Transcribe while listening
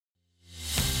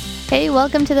Hey,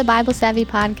 welcome to the Bible Savvy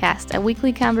Podcast, a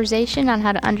weekly conversation on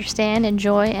how to understand,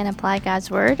 enjoy, and apply God's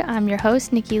Word. I'm your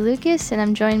host, Nikki Lucas, and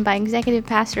I'm joined by Executive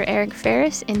Pastor Eric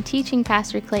Ferris and Teaching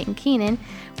Pastor Clayton Keenan.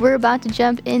 We're about to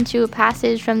jump into a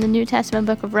passage from the New Testament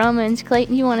book of Romans.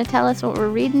 Clayton, you want to tell us what we're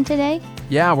reading today?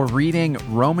 Yeah, we're reading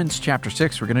Romans chapter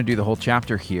 6. We're going to do the whole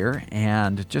chapter here,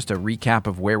 and just a recap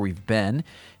of where we've been.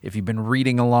 If you've been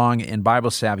reading along in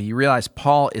Bible Savvy, you realize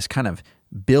Paul is kind of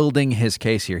building his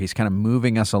case here. He's kind of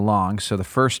moving us along. So the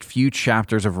first few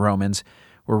chapters of Romans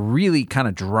were really kind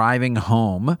of driving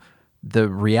home the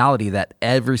reality that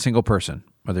every single person,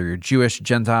 whether you're Jewish,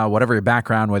 Gentile, whatever your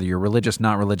background, whether you're religious,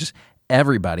 not religious,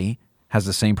 everybody has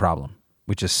the same problem,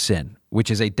 which is sin, which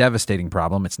is a devastating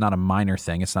problem. It's not a minor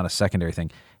thing. It's not a secondary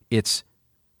thing. It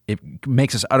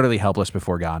makes us utterly helpless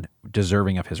before God,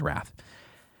 deserving of his wrath.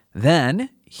 Then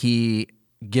he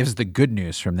gives the good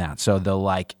news from that. So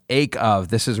the ache of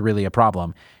this is really a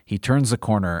problem, he turns the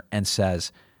corner and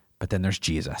says, but then there's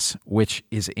Jesus, which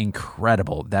is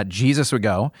incredible that Jesus would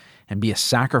go and be a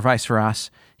sacrifice for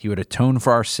us. He would atone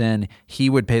for our sin.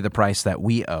 He would pay the price that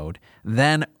we owed,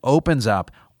 then opens up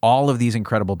all of these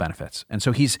incredible benefits. And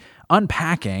so he's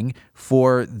unpacking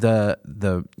for the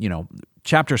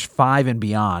chapters 5 and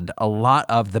beyond, a lot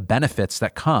of the benefits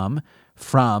that come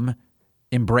from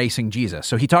embracing Jesus.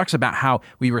 So he talks about how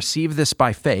we receive this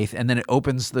by faith, and then it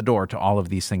opens the door to all of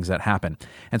these things that happen.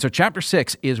 And so chapter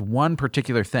 6 is one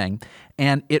particular thing,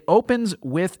 and it opens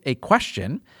with a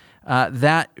question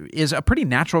that is a pretty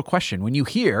natural question. When you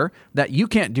hear that you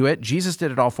can't do it, Jesus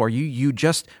did it all for you, you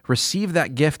just receive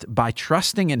that gift by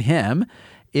trusting in him.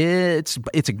 It's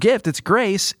a gift, it's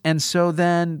grace, and so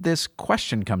then this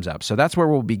question comes up. So that's where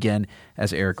we'll begin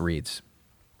as Eric reads.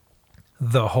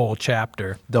 The whole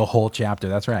chapter. The whole chapter,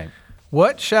 that's right.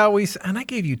 What shall we... And I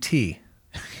gave you tea.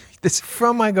 This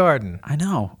from my garden. I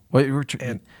know. What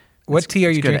tea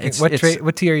are you drinking?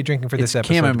 What tea are you drinking for this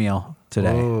episode? It's chamomile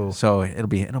today. Ooh. So it'll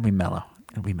be mellow.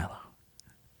 It'll be mellow.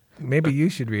 Maybe you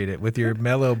should read it with your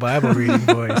mellow Bible reading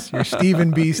voice. Your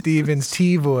Stephen B. Stevens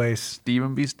tea voice.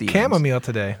 Stephen B. Stevens. Chamomile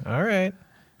today. All right.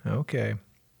 Okay.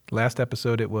 Last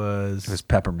episode it was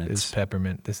peppermint. It's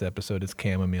peppermint. This episode is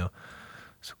chamomile.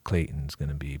 So Clayton's going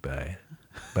to be by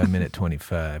minute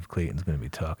 25, Clayton's going to be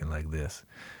talking like this.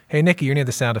 Hey, Nikki, you're near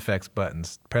the sound effects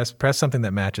buttons. Press something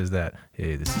that matches that.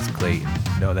 Hey, this is Clayton.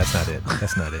 No, that's not it.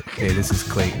 That's not it. Hey, this is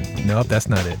Clayton. Nope, that's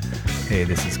not it. Hey,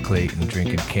 this is Clayton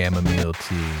drinking chamomile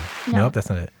tea. No. Nope, that's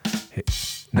not it. Hey,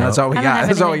 no, that's all we got.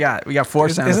 That's all we got. We got 4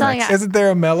 sound effects. Isn't there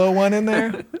a mellow one in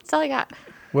there? That's all I got.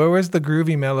 Where's the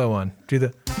groovy mellow one?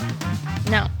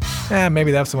 No.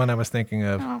 Maybe that's the one I was thinking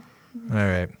of. Oh. All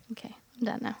right. Okay, I'm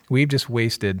done now. We've just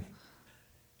wasted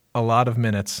a lot of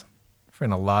minutes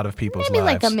in a lot of people's Maybe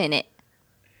lives. like a minute.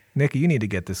 Nikki, you need to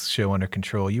get this show under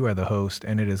control. You are the host,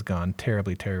 and it has gone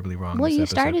terribly, terribly wrong. Well, this you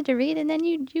episode. started to read, and then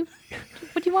you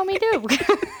what do you want me to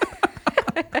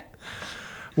do?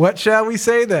 What shall we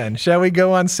say then? Shall we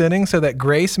go on sinning so that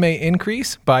grace may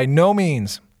increase? By no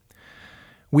means.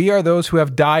 We are those who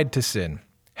have died to sin.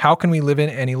 How can we live in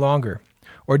it any longer?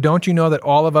 Or don't you know that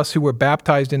all of us who were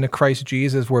baptized into Christ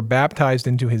Jesus were baptized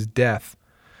into his death?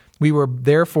 We were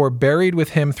therefore buried with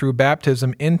him through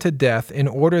baptism into death, in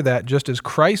order that, just as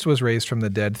Christ was raised from the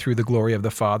dead through the glory of the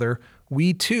Father,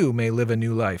 we too may live a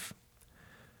new life.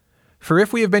 For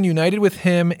if we have been united with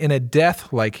him in a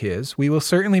death like his, we will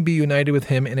certainly be united with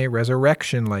him in a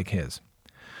resurrection like his.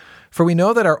 For we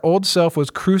know that our old self was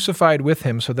crucified with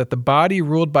him, so that the body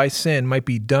ruled by sin might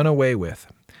be done away with,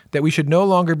 that we should no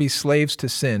longer be slaves to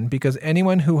sin, because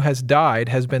anyone who has died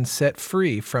has been set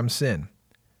free from sin.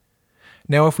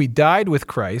 Now if we died with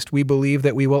Christ, we believe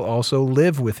that we will also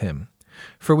live with him.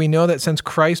 For we know that since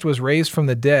Christ was raised from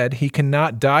the dead, he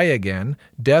cannot die again.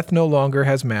 Death no longer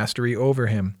has mastery over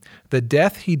him. The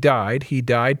death he died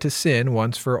to sin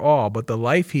once for all, but the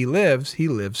life he lives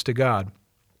to God.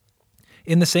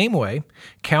 In the same way,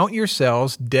 count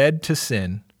yourselves dead to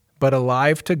sin, but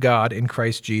alive to God in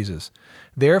Christ Jesus.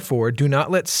 Therefore, do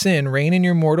not let sin reign in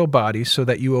your mortal body so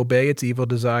that you obey its evil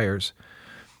desires.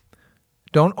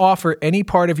 Don't offer any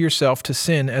part of yourself to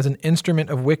sin as an instrument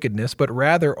of wickedness, but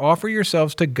rather offer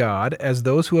yourselves to God as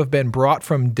those who have been brought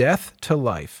from death to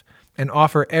life, and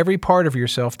offer every part of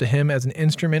yourself to him as an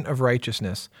instrument of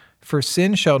righteousness. For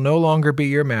sin shall no longer be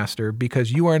your master,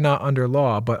 because you are not under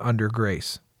law, but under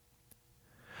grace.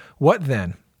 What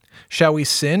then? Shall we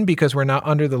sin because we're not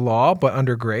under the law, but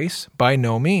under grace? By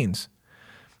no means.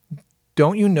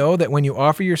 Don't you know that when you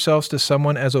offer yourselves to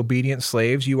someone as obedient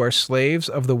slaves, you are slaves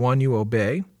of the one you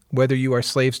obey, whether you are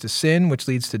slaves to sin, which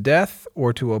leads to death,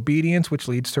 or to obedience, which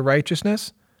leads to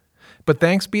righteousness? But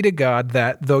thanks be to God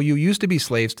that, though you used to be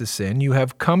slaves to sin, you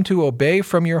have come to obey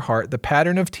from your heart the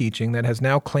pattern of teaching that has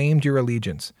now claimed your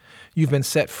allegiance. You've been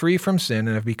set free from sin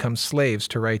and have become slaves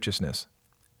to righteousness.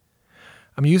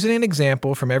 I'm using an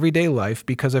example from everyday life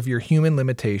because of your human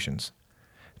limitations.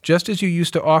 Just as you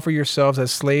used to offer yourselves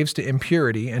as slaves to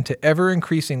impurity and to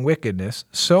ever-increasing wickedness,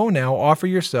 so now offer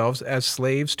yourselves as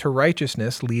slaves to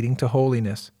righteousness leading to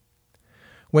holiness.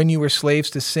 When you were slaves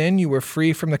to sin, you were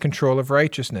free from the control of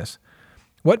righteousness.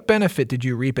 What benefit did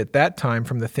you reap at that time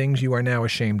from the things you are now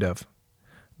ashamed of?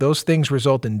 Those things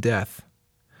result in death.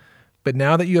 But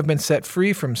now that you have been set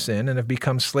free from sin and have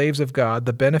become slaves of God,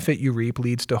 the benefit you reap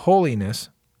leads to holiness,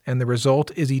 and the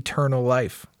result is eternal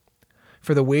life.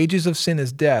 For the wages of sin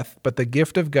is death, but the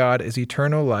gift of God is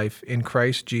eternal life in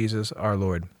Christ Jesus our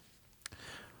Lord.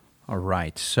 All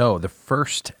right, so the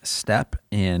first step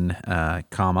in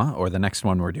comma, or the next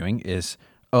one we're doing, is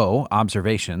O,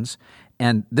 observations.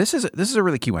 And this is a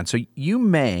really key one. So you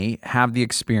may have the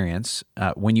experience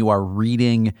when you are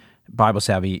reading Bible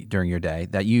Savvy during your day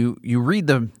that you read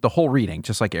the whole reading,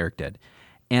 just like Eric did,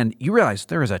 and you realize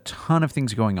there is a ton of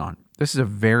things going on. This is a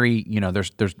very,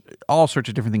 there's all sorts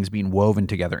of different things being woven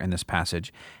together in this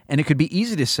passage. And it could be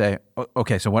easy to say,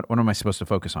 okay, so what am I supposed to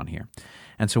focus on here?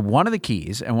 And so one of the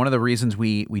keys, and one of the reasons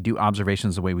we do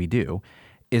observations the way we do,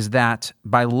 is that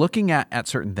by looking at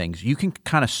certain things, you can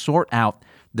kind of sort out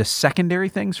the secondary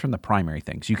things from the primary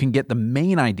things. You can get the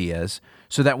main ideas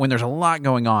so that when there's a lot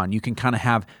going on, you can kind of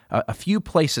have a few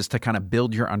places to kind of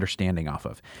build your understanding off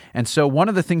of. And so one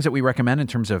of the things that we recommend in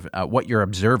terms of what you're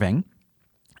observing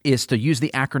is to use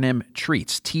the acronym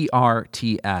TREATS,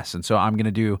 TRTS. And so I'm going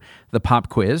to do the pop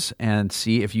quiz and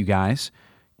see if you guys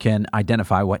can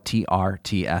identify what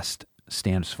TRTS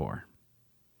stands for.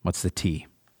 What's the T?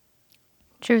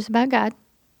 Truth about God.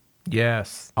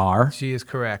 Yes. R? She is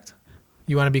correct.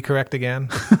 You want to be correct again?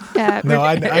 No,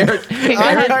 Eric's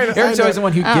always the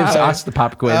one who gives us the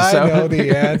pop quiz. I So. know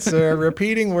the answer.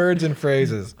 Repeating words and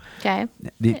phrases. Okay.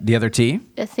 The other T?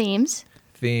 The themes.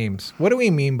 Themes. What do we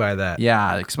mean by that?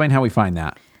 Yeah, explain how we find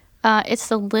that. It's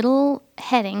the little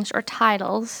headings or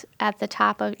titles at the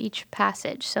top of each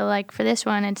passage. So, like for this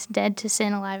one, it's dead to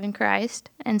sin, alive in Christ,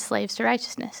 and slaves to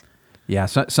righteousness. Yeah,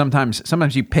 so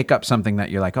sometimes you pick up something that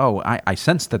you're like, oh, I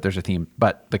sense that there's a theme,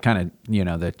 but the kind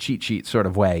of, the cheat sheet sort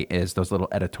of way is those little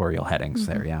editorial headings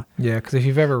there, yeah. Yeah, because if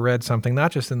you've ever read something,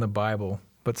 not just in the Bible,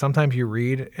 but sometimes you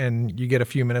read and you get a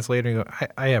few minutes later and you go,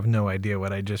 I have no idea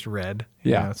what I just read.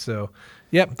 Yeah. So,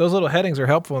 yep, those little headings are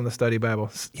helpful in the study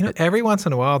Bible. Every once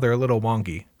in a while, they're a little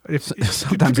wonky.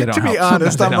 Sometimes they don't To be help.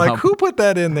 honest, Sometimes I'm they like, don't help. who put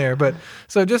that in there? But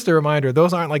so just a reminder,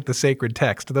 those aren't like the sacred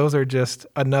text. Those are just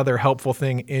another helpful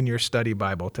thing in your study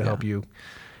Bible to help you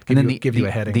give you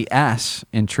a heading. The S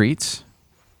in treats.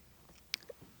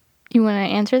 You want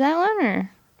to answer that one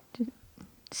or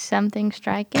something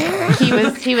striking?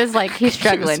 He's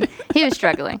struggling. He was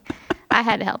struggling. I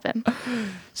had to help him.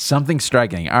 Something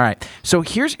striking. All right. So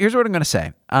here's what I'm going to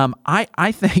say.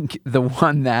 I think the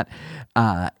one that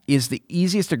is the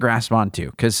easiest to grasp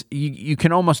onto, because you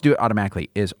can almost do it automatically,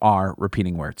 is R,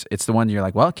 repeating words. It's the one you're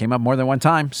like, well, it came up more than one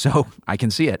time, so I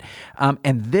can see it.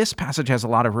 And this passage has a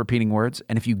lot of repeating words,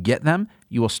 and if you get them,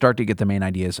 you will start to get the main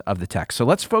ideas of the text. So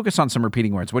let's focus on some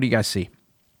repeating words. What do you guys see?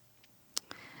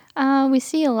 We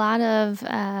see a lot of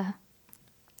dead,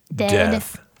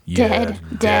 Death. dead,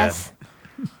 Yeah, death.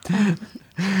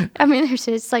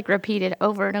 It's like repeated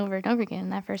over and over and over again in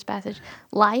that first passage.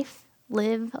 Life,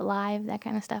 live, alive, that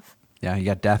kind of stuff. Yeah, you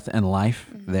got death and life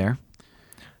there.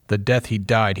 The death he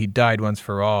died once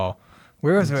for all.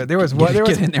 Where was there? There was one. There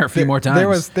was Get in there a few more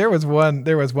times. There was one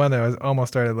that I was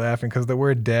almost started laughing because the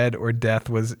word dead or death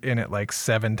was in it like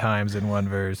 7 times in one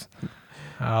verse.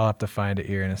 I'll have to find it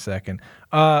here in a second.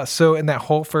 So in that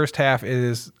whole first half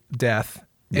is death,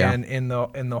 Yeah. and in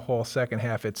the whole second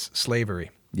half it's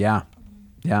slavery. Yeah.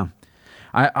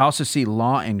 I also see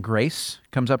law and grace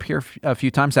comes up here a few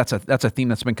times. That's a theme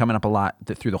that's been coming up a lot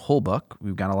through the whole book.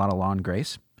 We've got a lot of law and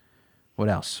grace. What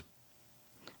else?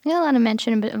 You got a lot of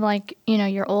mention of like,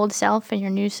 your old self and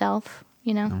your new self,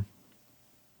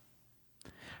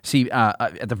 See,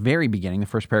 at the very beginning, the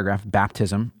first paragraph,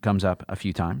 baptism comes up a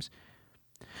few times.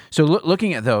 So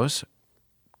looking at those,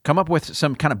 come up with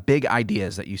some kind of big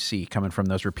ideas that you see coming from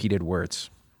those repeated words.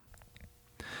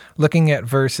 Looking at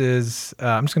verses,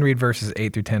 I'm just going to read verses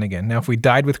 8 through 10 again. Now, if we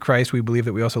died with Christ, we believe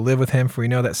that we also live with him, for we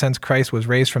know that since Christ was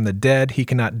raised from the dead, he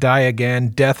cannot die again.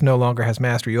 Death no longer has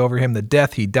mastery over him. The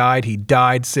death he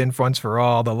died, sin once for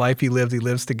all. The life he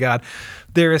lives to God.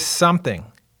 There is something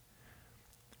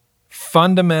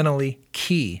fundamentally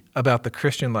key about the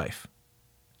Christian life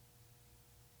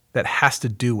that has to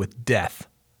do with death.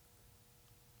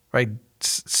 right?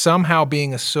 Somehow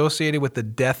being associated with the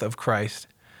death of Christ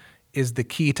is the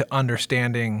key to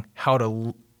understanding how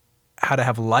to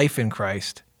have life in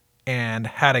Christ and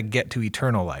how to get to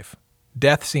eternal life.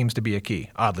 Death seems to be a key,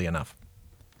 oddly enough.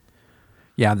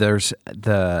 Yeah, there's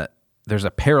a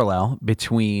parallel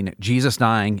between Jesus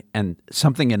dying and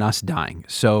something in us dying.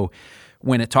 So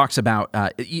when it talks about,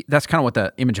 that's kind of what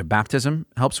the image of baptism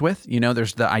helps with.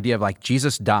 There's the idea of like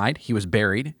Jesus died, he was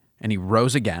buried, and he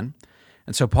rose again.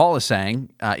 And so Paul is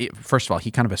saying, first of all, he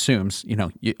kind of assumes,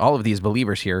 all of these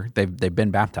believers here, they've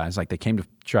been baptized, like they came to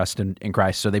trust in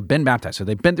Christ, so they've been baptized. So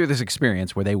they've been through this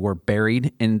experience where they were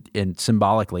buried in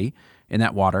symbolically in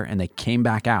that water, and they came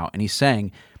back out. And he's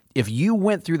saying, if you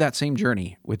went through that same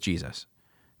journey with Jesus,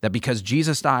 that because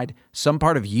Jesus died, some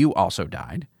part of you also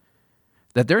died,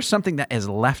 that there's something that is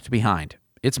left behind.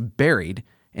 It's buried,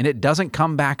 and it doesn't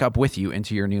come back up with you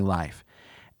into your new life.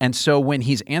 And so when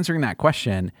he's answering that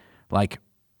question, like,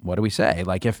 what do we say?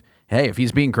 Like, if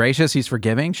he's being gracious, he's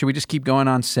forgiving, should we just keep going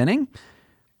on sinning?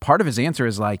 Part of his answer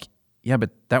is like, yeah,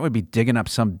 but that would be digging up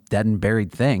some dead and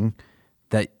buried thing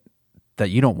that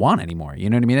you don't want anymore.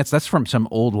 You know what I mean? That's from some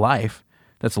old life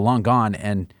that's long gone,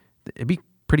 and it'd be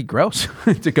pretty gross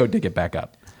to go dig it back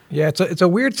up. Yeah, it's a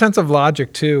weird sense of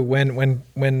logic too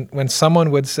when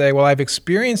someone would say, well, I've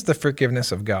experienced the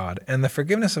forgiveness of God, and the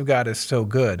forgiveness of God is so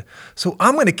good, so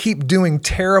I'm going to keep doing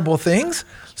terrible things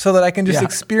so that I can just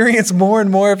experience more and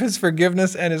more of his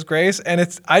forgiveness and his grace. And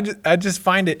I just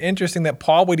find it interesting that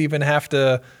Paul would even have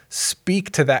to speak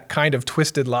to that kind of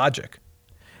twisted logic.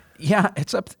 Yeah,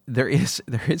 there is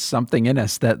something in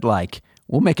us that like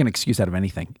we'll make an excuse out of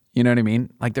anything. You know what I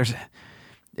mean? Like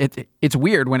it's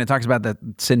weird when it talks about that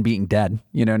sin being dead,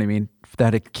 you know what I mean?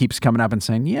 That it keeps coming up and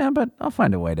saying, yeah, but I'll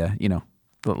find a way to,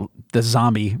 the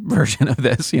zombie version of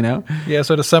this, Yeah,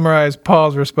 so to summarize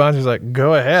Paul's response, he's like,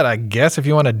 go ahead, I guess, if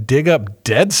you want to dig up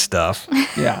dead stuff.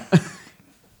 Yeah.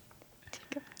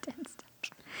 Dig up dead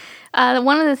stuff.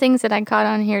 One of the things that I caught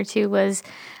on here too was,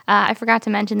 I forgot to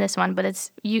mention this one, but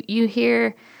it's, you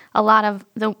hear a lot of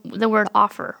the word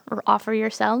offer or offer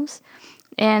yourselves.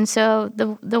 And so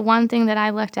the one thing that I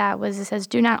looked at was it says,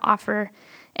 do not offer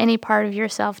any part of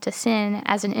yourself to sin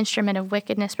as an instrument of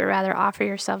wickedness, but rather offer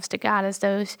yourselves to God as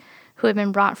those who have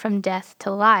been brought from death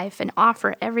to life, and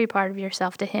offer every part of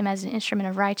yourself to him as an instrument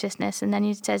of righteousness. And then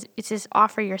it says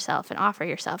offer yourself and offer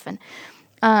yourself.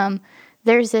 And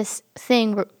there's this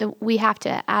thing that we have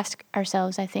to ask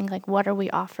ourselves, I think, like, what are we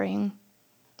offering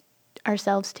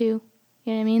ourselves to? You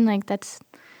know what I mean? Like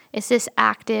it's this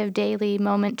active, daily,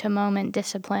 moment-to-moment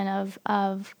discipline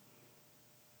of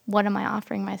what am I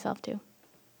offering myself to?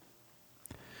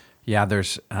 Yeah,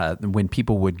 there's when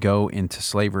people would go into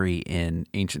slavery in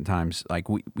ancient times, like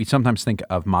we sometimes think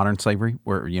of modern slavery,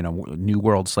 where New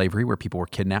World slavery, where people were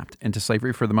kidnapped into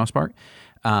slavery for the most part.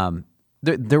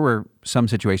 There were some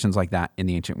situations like that in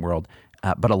the ancient world,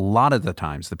 but a lot of the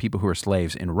times, the people who were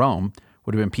slaves in Rome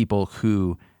would have been people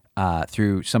who,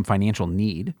 through some financial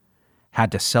need,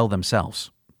 had to sell themselves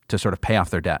to sort of pay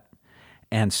off their debt.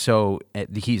 And so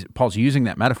Paul's using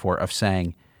that metaphor of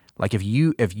saying, like, if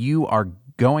you are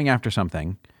going after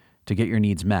something to get your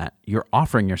needs met, you're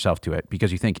offering yourself to it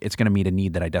because you think it's going to meet a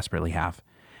need that I desperately have.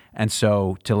 And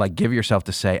so to like give yourself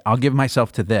to say, I'll give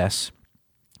myself to this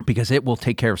because it will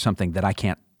take care of something that I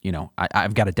can't,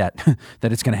 I've got a debt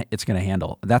that it's going to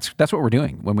handle. That's what we're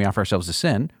doing when we offer ourselves to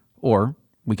sin, or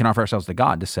we can offer ourselves to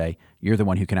God to say, you're the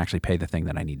one who can actually pay the thing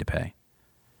that I need to pay.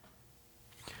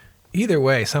 Either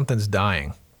way, something's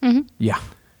dying. Mm-hmm. Yeah.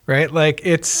 Right? Like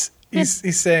he's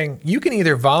saying you can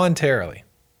either voluntarily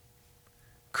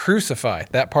crucify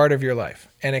that part of your life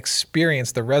and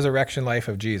experience the resurrection life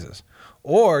of Jesus,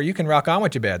 or you can rock on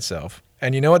with your bad self.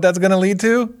 And you know what that's going to lead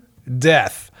to?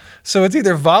 Death. So it's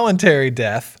either voluntary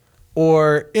death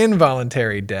or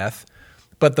involuntary death,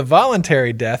 but the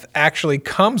voluntary death actually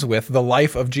comes with the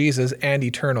life of Jesus and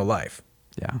eternal life.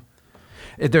 Yeah.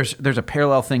 There's a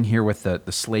parallel thing here with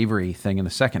the slavery thing in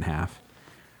the second half,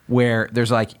 where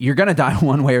there's like, you're going to die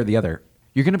one way or the other.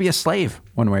 You're going to be a slave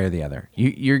one way or the other.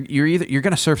 You're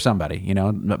going to serve somebody,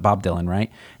 Bob Dylan,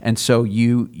 right? And so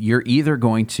you're either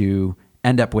going to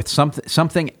end up with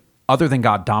something other than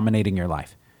God dominating your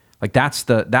life. Like that's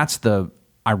the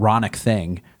ironic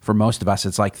thing for most of us.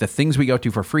 It's like the things we go to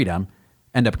for freedom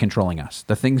end up controlling us.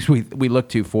 The things we look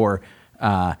to for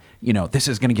this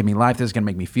is going to give me life, this is going to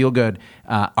make me feel good,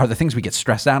 are the things we get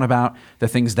stressed out about, the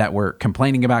things that we're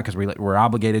complaining about because we're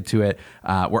obligated to it,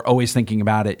 we're always thinking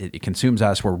about it, it consumes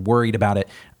us, we're worried about it.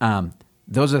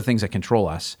 Those are the things that control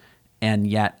us, and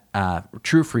yet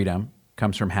true freedom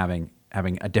comes from having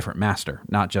a different master,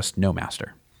 not just no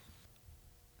master.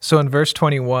 So in verse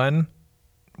 21,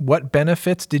 What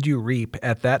benefits did you reap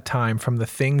at that time from the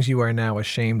things you are now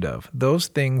ashamed of? Those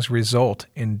things result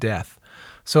in death.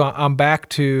 So I'm back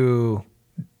to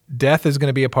death is going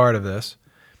to be a part of this.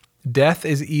 Death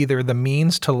is either the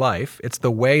means to life, it's the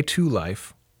way to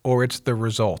life, or it's the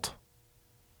result.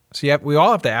 So we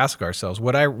all have to ask ourselves,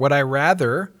 would I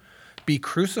rather be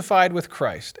crucified with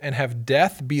Christ and have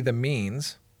death be the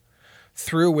means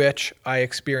through which I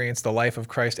experience the life of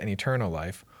Christ and eternal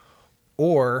life,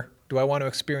 or do I want to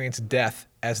experience death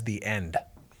as the end?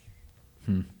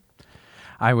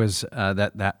 I was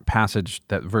that passage,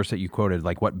 that verse that you quoted,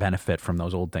 like what benefit from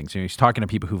those old things? He's talking to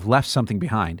people who've left something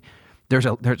behind. There's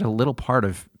a little part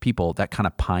of people that kind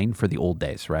of pine for the old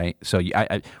days, right? So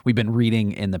we've been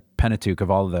reading in the Pentateuch of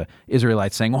all of the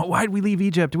Israelites saying, "Well, why did we leave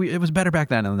Egypt? It was better back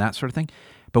then," and that sort of thing.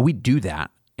 But we do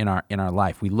that in our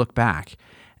life. We look back.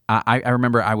 I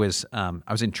remember I was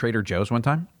in Trader Joe's one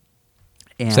time.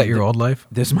 And is that your old life?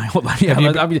 This is my old life. Yeah,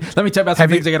 let me tell you about some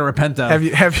things I got to repent of.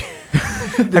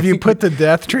 Have you put to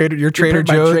death Trader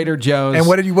Joe's? Trader Joe's. And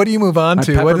what do you move on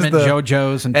to? What is the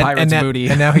JoJo's and Pirate's Booty?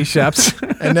 And now he shops.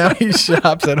 And now he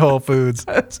shops at Whole Foods.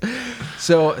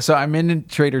 So I'm in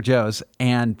Trader Joe's,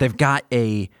 and they've got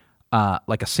a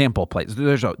like a sample place.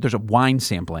 There's a wine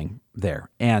sampling there,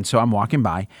 and so I'm walking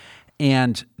by,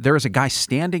 and there is a guy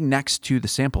standing next to the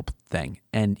sample thing,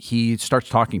 and he starts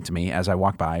talking to me as I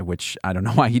walk by, which I don't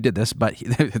know why he did this, but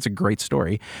it's a great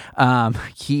story.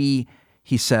 He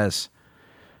says,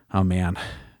 "Oh man,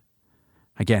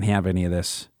 I can't have any of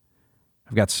this.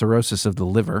 I've got cirrhosis of the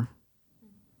liver,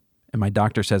 and my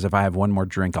doctor says if I have one more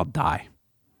drink, I'll die."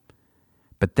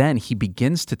 But then he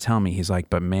begins to tell me, he's like,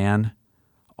 "But man,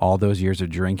 all those years of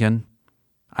drinking,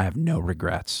 I have no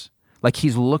regrets." Like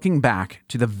he's looking back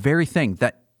to the very thing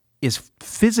that is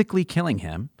physically killing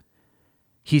him.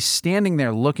 He's standing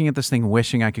there looking at this thing,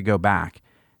 wishing I could go back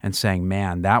and saying,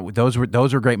 "Man, those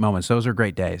were great moments. Those are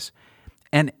great days."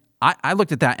 And I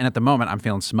looked at that, and at the moment, I'm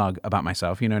feeling smug about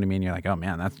myself. You know what I mean? You're like, "Oh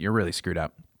man, you're really screwed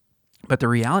up." But the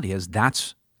reality is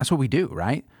that's what we do,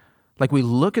 right? Like we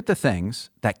look at the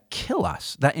things that kill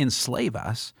us, that enslave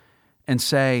us, and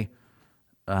say,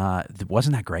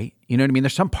 wasn't that great? You know what I mean?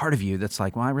 There's some part of you that's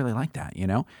like, "Well, I really like that," you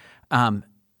know? And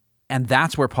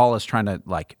that's where Paul is trying to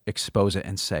like expose it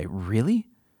and say, really?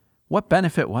 What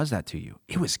benefit was that to you?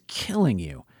 It was killing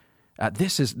you.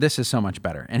 This is so much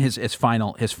better. And his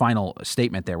final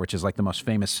statement there, which is like the most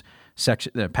famous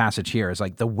passage here, is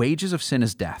like the wages of sin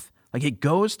is death. Like it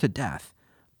goes to death,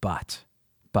 but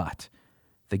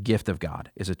the gift of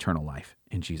God is eternal life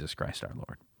in Jesus Christ our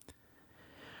Lord.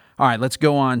 All right, let's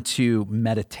go on to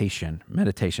meditation.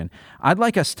 I'd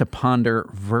like us to ponder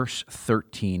verse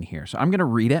 13 here. So I'm going to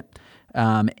read it.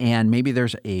 And maybe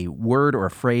there's a word or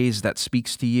a phrase that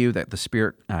speaks to you that the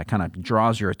Spirit kind of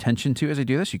draws your attention to as I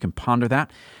do this. You can ponder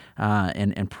that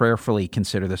and prayerfully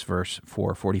consider this verse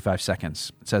for 45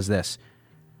 seconds. It says this: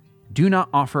 "Do not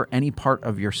offer any part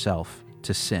of yourself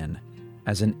to sin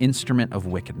as an instrument of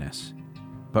wickedness,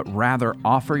 but rather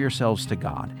offer yourselves to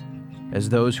God as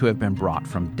those who have been brought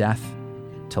from death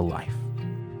to life."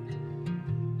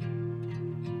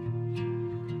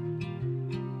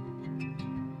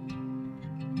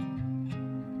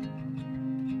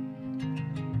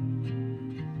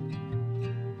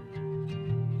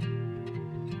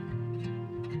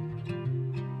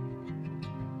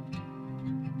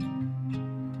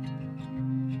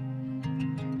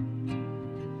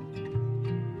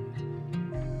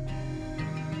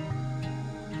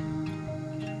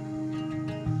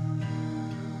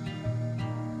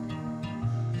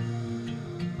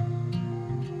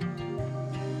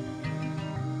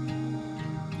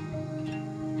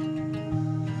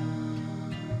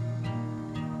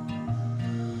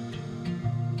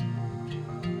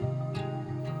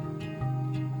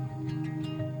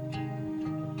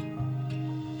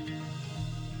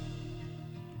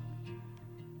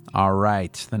 All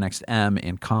right, the next M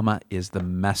in comma is the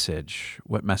message.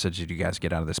 What message did you guys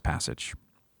get out of this passage?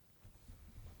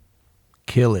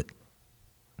 Kill it.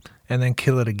 And then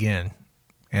kill it again.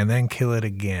 And then kill it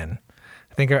again.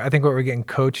 I think what we're getting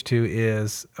coached to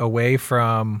is away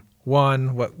from,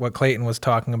 one, what Clayton was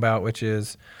talking about, which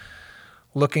is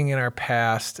looking in our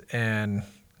past and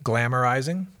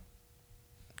glamorizing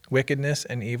wickedness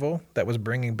and evil that was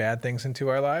bringing bad things into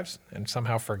our lives, and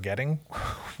somehow forgetting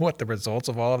what the results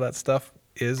of all of that stuff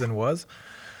is and was.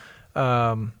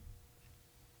 But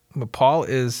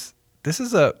this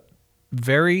is a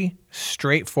very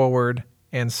straightforward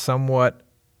and somewhat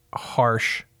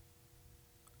harsh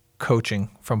coaching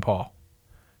from Paul.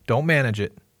 Don't manage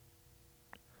it.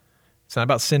 It's not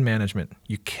about sin management.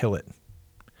 You kill it.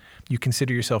 You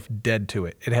consider yourself dead to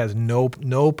it. It has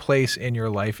no place in your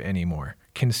life anymore.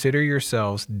 consider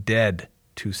yourselves dead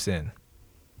to sin.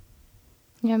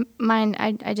 Yeah, mine,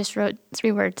 I just wrote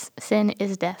 3 words. Sin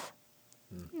is death.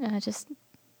 Just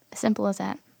as simple as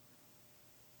that.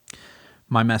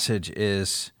 My message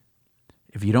is,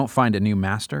 if you don't find a new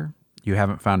master, you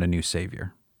haven't found a new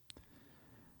savior.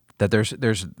 That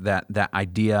there's that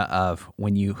idea of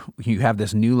when you have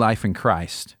this new life in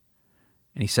Christ,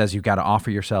 and he says you've got to offer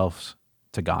yourselves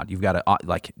to God. You've got to,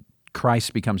 like,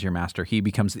 Christ becomes your master. He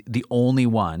becomes the only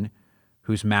one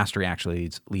whose mastery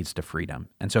actually leads to freedom.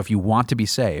 And so if you want to be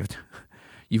saved,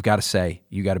 you've got to say,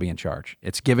 you got to be in charge.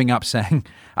 It's giving up saying,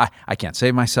 I can't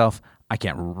save myself. I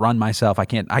can't run myself. I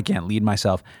can't lead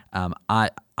myself.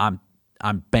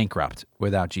 I'm bankrupt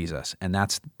without Jesus. And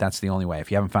that's the only way. If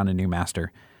you haven't found a new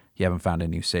master, you haven't found a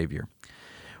new savior.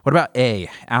 What about A,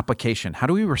 application? How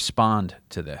do we respond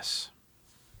to this?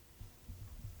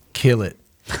 Kill it.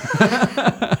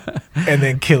 And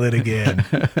then kill it again.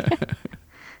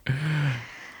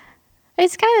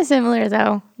 It's kind of similar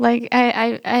though. Like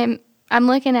I'm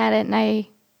looking at it, and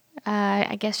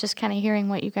I guess just kind of hearing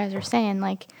what you guys are saying.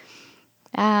 Like,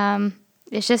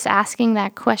 it's just asking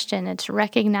that question. It's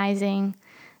recognizing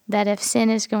that if sin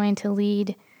is going to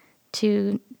lead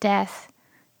to death,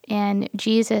 and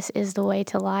Jesus is the way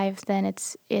to life, then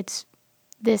it's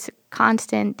this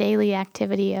constant daily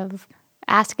activity of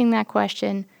asking that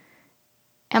question: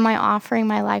 am I offering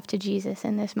my life to Jesus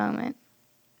in this moment?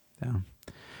 Yeah.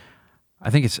 I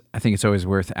think it's always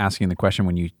worth asking the question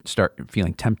when you start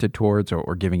feeling tempted towards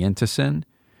or giving into sin,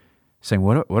 saying,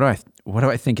 what do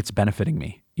I think it's benefiting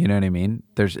me? You know what I mean?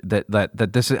 There's that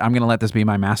this is, I'm going to let this be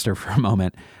my master for a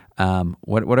moment.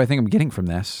 What do I think I'm getting from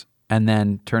this? And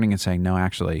then turning and saying, no,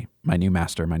 actually, my new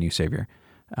master, my new savior,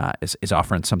 is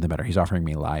offering something better. He's offering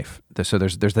me life. So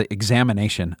there's the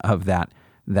examination of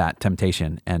that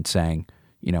temptation and saying,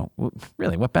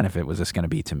 really, what benefit was this going to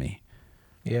be to me?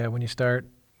 Yeah, when you start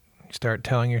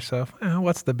telling yourself,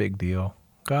 what's the big deal?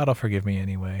 God will forgive me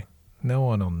anyway. No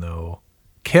one will know.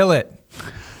 Kill it.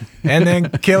 And then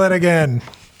kill it again.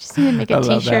 Just need to make a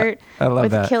T-shirt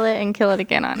with that. Kill it and kill it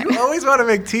again on it. I always want to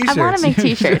make T-shirts. I want to make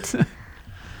T-shirts.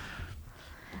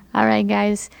 All right,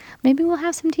 guys. Maybe we'll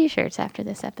have some T-shirts after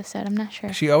this episode. I'm not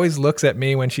sure. She always looks at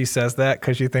me when she says that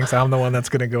because she thinks I'm the one that's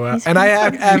going to go out. And I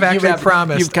have actually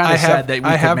promised. You've kind of said that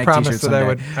we could make promised T-shirts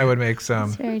that I would make some.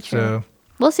 That's very true. So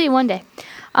we'll see one day.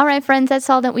 All right, friends. That's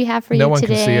all that we have for you today. No one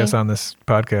can see us on this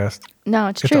podcast. No,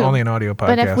 it's true. It's only an audio podcast.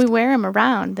 But if we wear them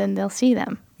around, then they'll see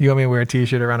them. You want me to wear a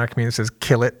T-shirt around our community that says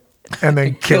 "Kill it" and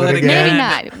then kill it again? Maybe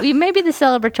not. Maybe the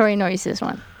celebratory noises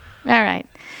one. All right.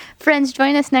 Friends,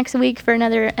 join us next week for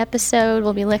another episode.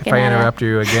 We'll be looking at... If I interrupt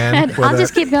you again... I'll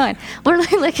just keep going. We're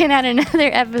looking at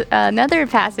another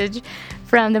passage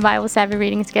from the Bible Savvy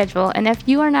reading schedule. And if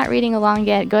you are not reading along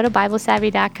yet, go to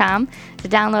BibleSavvy.com to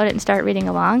download it and start reading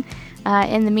along.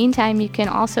 In the meantime, you can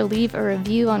also leave a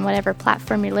review on whatever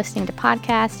platform you're listening to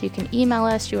podcasts. You can email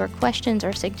us your questions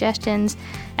or suggestions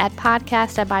at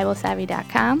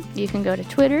podcast@BibleSavvy.com. You can go to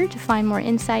Twitter to find more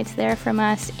insights there from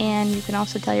us, and you can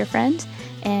also tell your friends,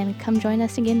 and come join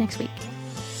us again next week.